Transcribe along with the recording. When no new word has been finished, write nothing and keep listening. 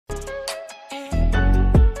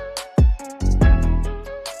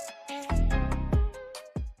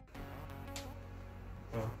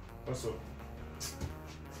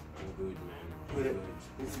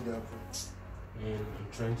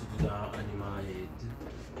head,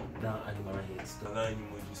 that animal head stuff. That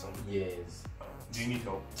emoji something. Yes. Do you need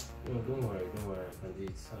help? No, don't worry, I can do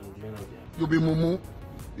it. I'm doing it. You be mumu.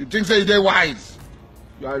 You think say they wise.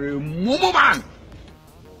 You are a mumu man.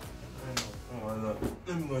 I know.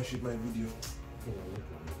 Let me go and shoot my video.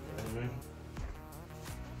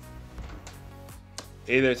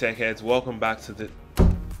 Hey there, tech heads. Welcome back to the.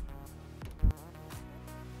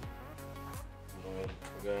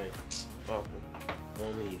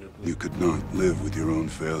 You could not live with your own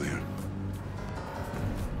failure.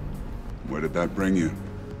 Where did that bring you?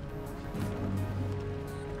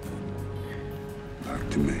 Back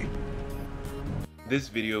to me. This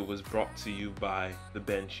video was brought to you by The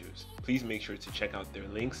Ben Shoes. Please make sure to check out their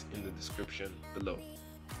links in the description below.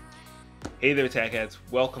 Hey there, tech heads.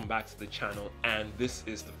 Welcome back to the channel, and this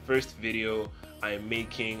is the first video I am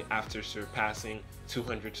making after surpassing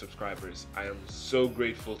 200 subscribers. I am so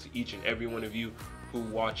grateful to each and every one of you who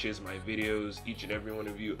watches my videos, each and every one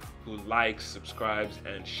of you who likes, subscribes,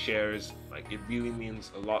 and shares. Like, it really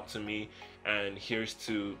means a lot to me, and here's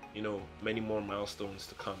to, many more milestones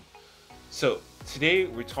to come. So today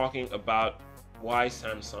we're talking about why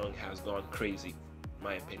Samsung has gone crazy,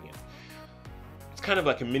 my opinion. It's kind of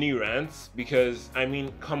like a mini rant because, I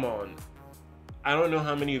mean, come on. I don't know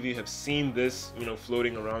how many of you have seen this,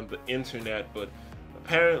 floating around the internet, but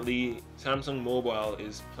apparently Samsung Mobile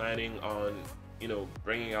is planning on,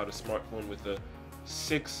 bringing out a smartphone with a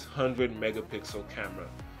 600 megapixel camera.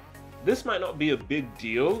 This might not be a big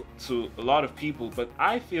deal to a lot of people, but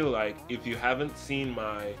I feel like if you haven't seen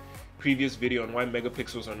my previous video on why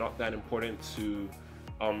megapixels are not that important to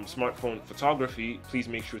smartphone photography, please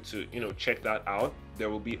make sure to check that out. There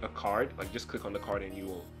will be a card, like just click on the card and you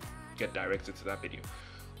will get directed to that video.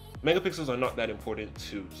 Megapixels are not that important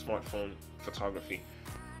to smartphone photography.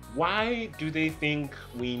 Why do they think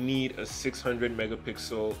we need a 600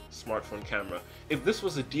 megapixel smartphone camera? If this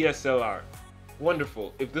was a DSLR,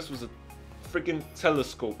 wonderful. If this was a freaking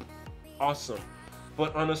telescope, awesome.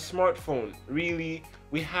 But on a smartphone, really,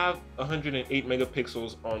 we have 108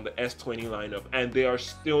 megapixels on the S20 lineup, and they are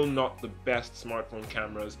still not the best smartphone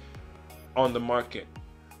cameras on the market.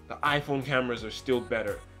 The iPhone cameras are still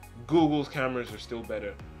better. Google's cameras are still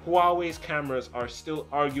better. Huawei's cameras are still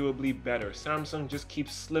arguably better. Samsung just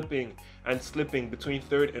keeps slipping and slipping between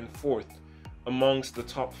third and fourth amongst the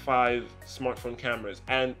top 5 smartphone cameras.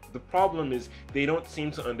 And the problem is they don't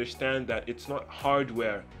seem to understand that it's not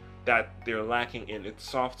hardware that they're lacking in, it's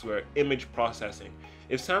software, image processing.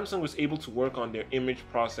 If Samsung was able to work on their image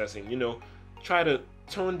processing, try to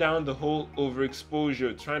tone down the whole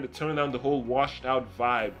overexposure, trying to turn down the whole washed out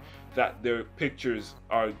vibe that their pictures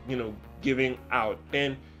are, giving out,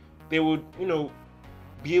 then they would,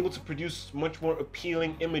 be able to produce much more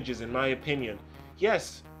appealing images, in my opinion.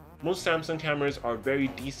 Yes, most Samsung cameras are very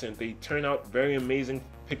decent. They turn out very amazing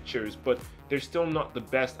pictures, but they're still not the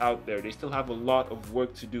best out there. They still have a lot of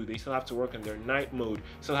work to do. They still have to work on their night mode,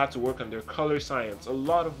 still have to work on their color science, a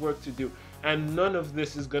lot of work to do. And none of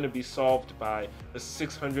this is going to be solved by a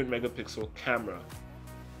 600 megapixel camera.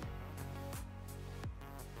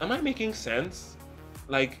 Am I making sense?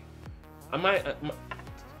 Like, am I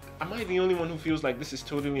the only one who feels like this is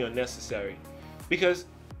totally unnecessary? Because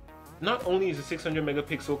not only is a 600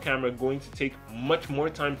 megapixel camera going to take much more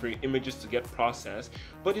time for your images to get processed,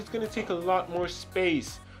 but it's going to take a lot more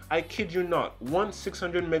space. I kid you not, one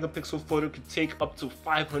 600 megapixel photo could take up to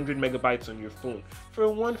 500 megabytes on your phone.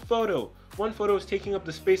 For one photo is taking up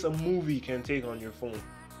the space a movie can take on your phone.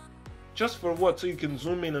 Just for what? So you can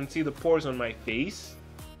zoom in and see the pores on my face?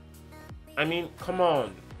 I mean, come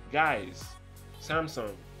on, guys.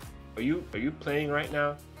 Samsung, are you playing right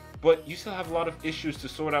now? But you still have a lot of issues to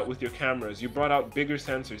sort out with your cameras. You brought out bigger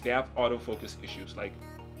sensors. They have autofocus issues. Like,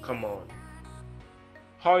 come on.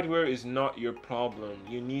 Hardware is not your problem.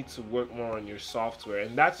 You need to work more on your software.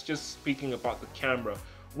 And that's just speaking about the camera.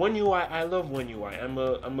 One UI, I love One UI. I'm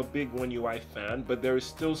a big One UI fan, but there is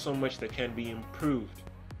still so much that can be improved.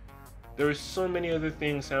 There are so many other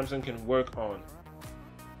things Samsung can work on.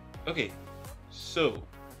 Okay, so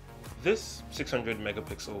this 600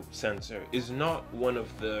 megapixel sensor is not one of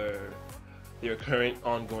their current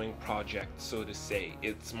ongoing projects, so to say.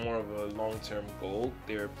 It's more of a long-term goal.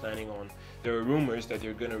 There are rumors that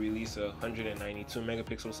they're going to release a 192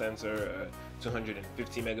 megapixel sensor, a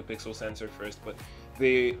 250 megapixel sensor first, but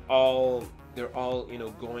they're all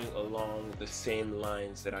going along the same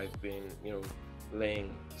lines that I've been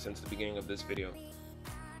laying since the beginning of this video.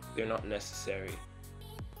 They're not necessary.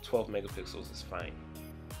 12 megapixels is fine.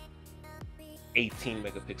 18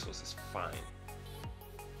 megapixels is fine.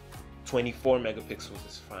 24 megapixels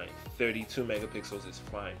is fine. 32 megapixels is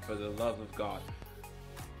fine. For the love of God.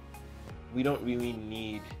 we don't really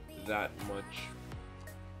need that much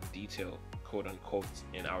detail, quote unquote,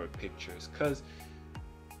 in our pictures, because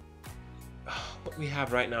what we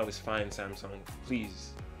have right now is fine. Samsung,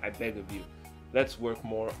 please, I beg of you, let's work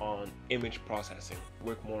more on image processing,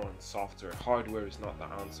 work more on software. Hardware is not the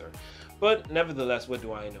answer. But nevertheless, what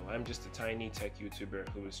do I know? I'm just a tiny tech YouTuber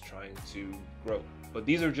who is trying to grow. But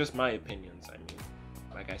these are just my opinions. I mean,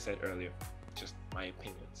 like I said earlier, just my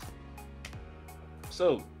opinions.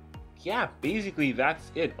 So yeah, basically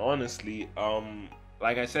that's it, honestly.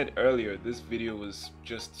 Like I said earlier, this video was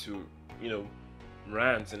just to, you know,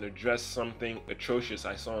 rant and address something atrocious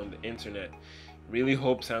I saw on the internet. Really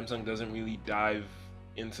hope Samsung doesn't really dive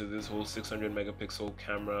into this whole 600 megapixel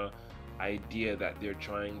camera idea that they're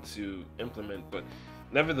trying to implement. But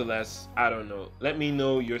nevertheless, I don't know. Let me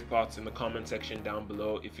know your thoughts in the comment section down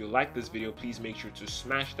below. If you like this video, please make sure to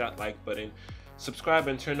smash that like button, subscribe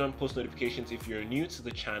and turn on post notifications. If you're new to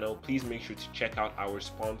the channel, please make sure to check out our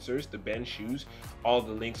sponsors, the Ben Shoes. All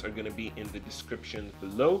the links are going to be in the description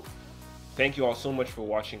below. Thank you all so much for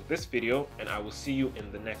watching this video, and I will see you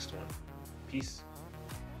in the next one. Peace.